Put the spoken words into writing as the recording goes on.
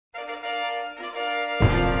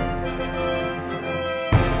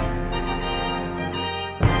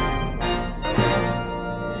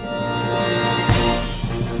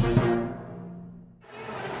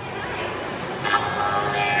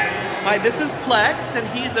Hi, this is Plex, and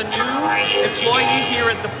he's a new employee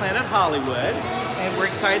here at the Planet Hollywood, and we're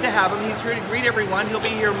excited to have him. He's here to greet everyone. He'll be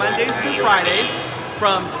here Mondays through Fridays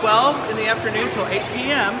from 12 in the afternoon till 8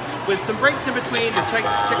 p.m. with some breaks in between to check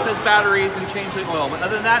those batteries and change the oil. But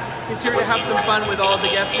other than that, he's here to have some fun with all of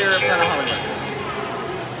the guests here at Planet Hollywood.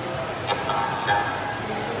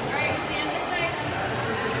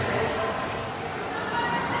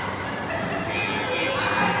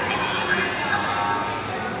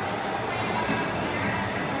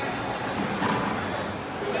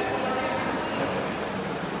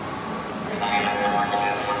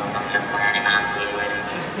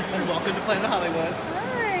 Welcome to Planet Hollywood.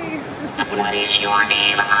 Hi. What is your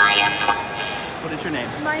name? I am Plex. What is your name?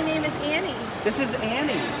 My name is Annie. This is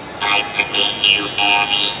Annie. Nice to meet you,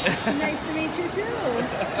 Annie. Nice to meet you too.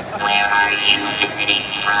 Where are you visiting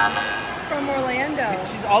from? From Orlando.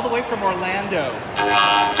 She's all the way from Orlando.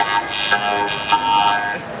 Oh, that's so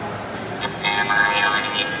far. Am I on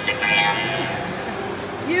Instagram?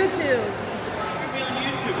 YouTube. We're on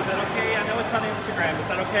YouTube. Is that okay? I know it's on Instagram. Is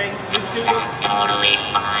that okay? YouTube? That's totally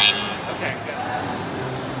fine.